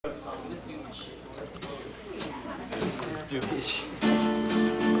do it.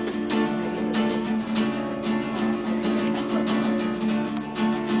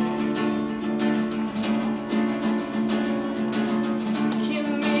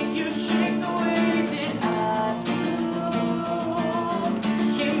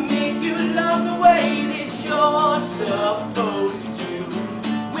 Supposed to.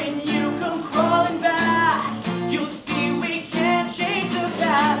 When you come crawling back, you'll see we can't change the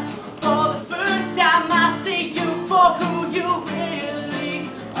past. For the first time I see you for who you really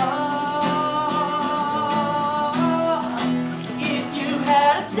are. If you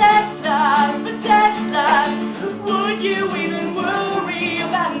had a sex life, would you even worry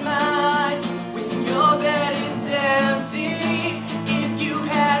about mine when your bed is empty? If you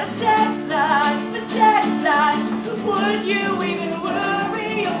had a sex life, would you even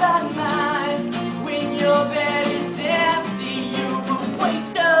worry about mine when your bed is empty? You're a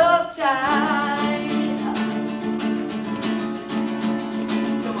waste of time.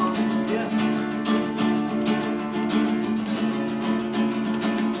 Come on, yeah.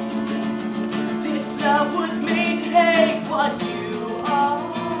 This love was made to hate what you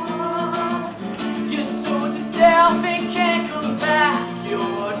are. You sold yourself and can't come back.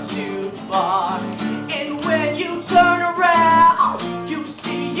 You're too far. When you turn around, you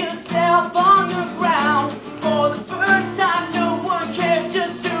see yourself on the ground. For the first time, no one cares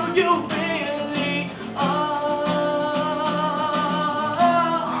just who you really are.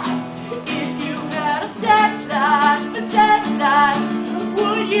 If you had a sex life,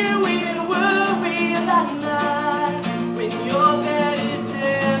 would you even worry about mine when your bed is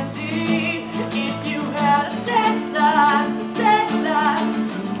empty? If you had a sex life,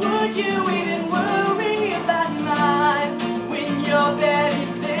 would you even worry about mine when your bed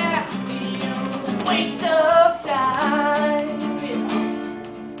is empty? You're a waste of time.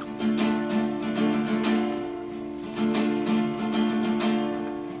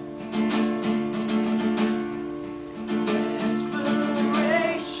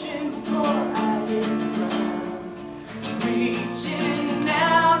 Desperation before I hit the ground, reaching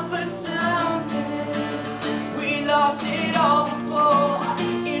out for something. We lost it all before.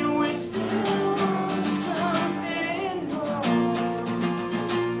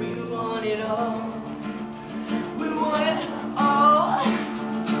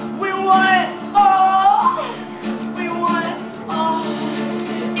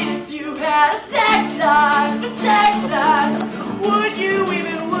 Sex life, would you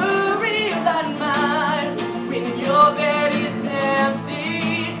even worry about mine when your bed is empty?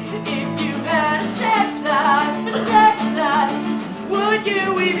 If you had a sex life, would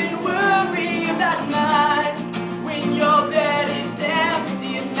you even